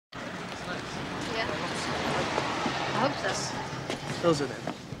Yeah. I hope so. Those are them.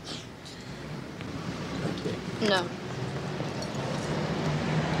 No.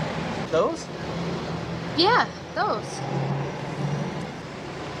 Those? Yeah, those.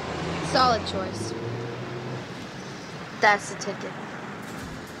 Solid choice. That's the ticket.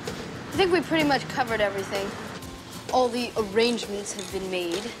 I think we pretty much covered everything. All the arrangements have been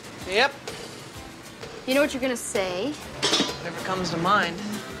made. Yep. You know what you're gonna say? Whatever comes to mind.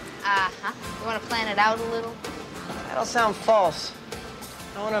 Uh-huh. You wanna plan it out a little? That'll sound false.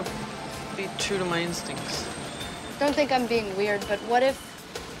 I want to be true to my instincts. Don't think I'm being weird, but what if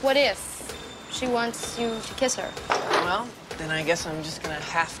she wants you to kiss her? Well, then I guess I'm just gonna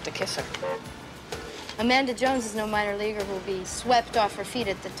have to kiss her. Amanda Jones is no minor leaguer who will be swept off her feet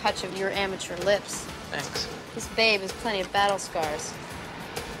at the touch of your amateur lips. Thanks. This babe has plenty of battle scars.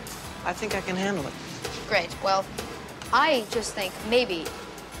 I think I can handle it. Great. Well, I just think maybe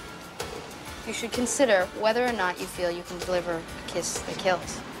you should consider whether or not you feel you can deliver a kiss that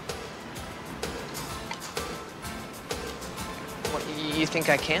kills. What, you think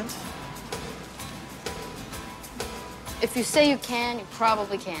I can't? If you say you can, you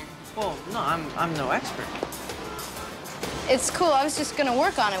probably can. Well, no, I'm no expert. It's cool. I was just gonna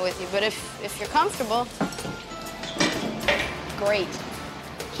work on it with you, but if you're comfortable, great.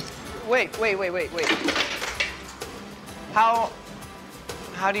 Wait.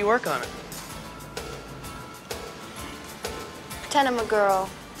 How do you work on it? Pretend I'm a girl,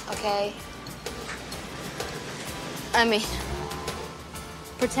 okay? I mean,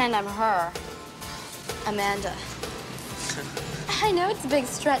 pretend I'm her, Amanda. I know it's a big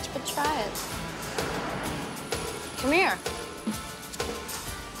stretch, but try it. Come here.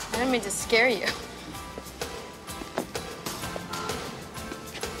 I didn't mean to scare you.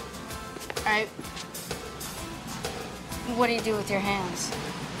 All right. What do you do with your hands?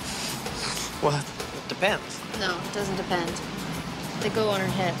 Well, it depends. No, it doesn't depend. They go on her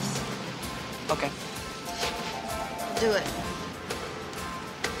hips. Okay. Do it.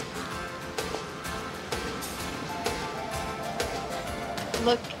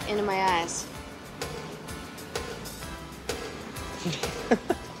 Look into my eyes.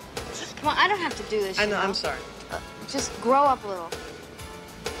 Come on, I don't have to do this. I know, you know? I'm sorry. Just grow up a little.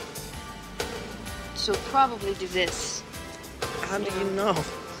 She'll probably do this. How do you know?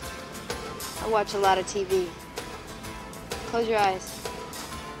 I watch a lot of TV. Close your eyes.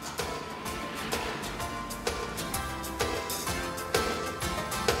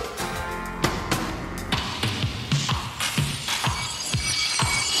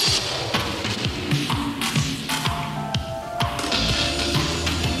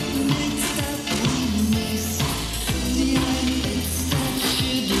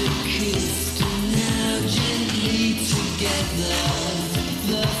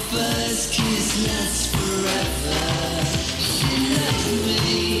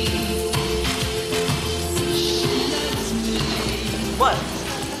 What?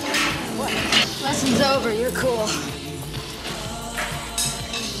 Lesson's over. You're cool.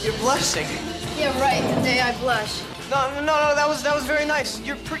 You're blushing. Yeah, right. The day I blush. No, that was very nice.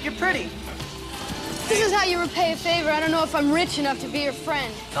 You're pretty. This is how you repay a favor. I don't know if I'm rich enough to be your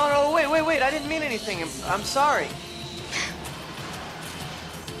friend. No, wait. I didn't mean anything. I'm sorry.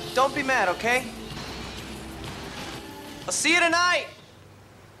 Don't be mad, okay? I'll see you tonight.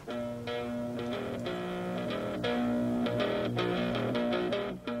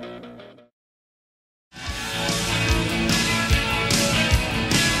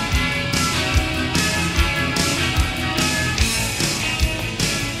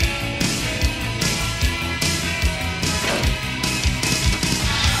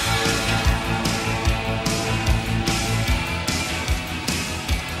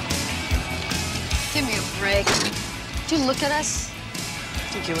 Give me a break. Did you look at us?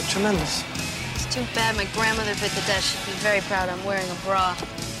 I think you look tremendous. It's too bad my grandmother bit the dust. She'd be very proud I'm wearing a bra.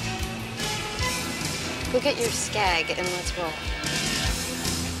 Go get your skag and let's roll.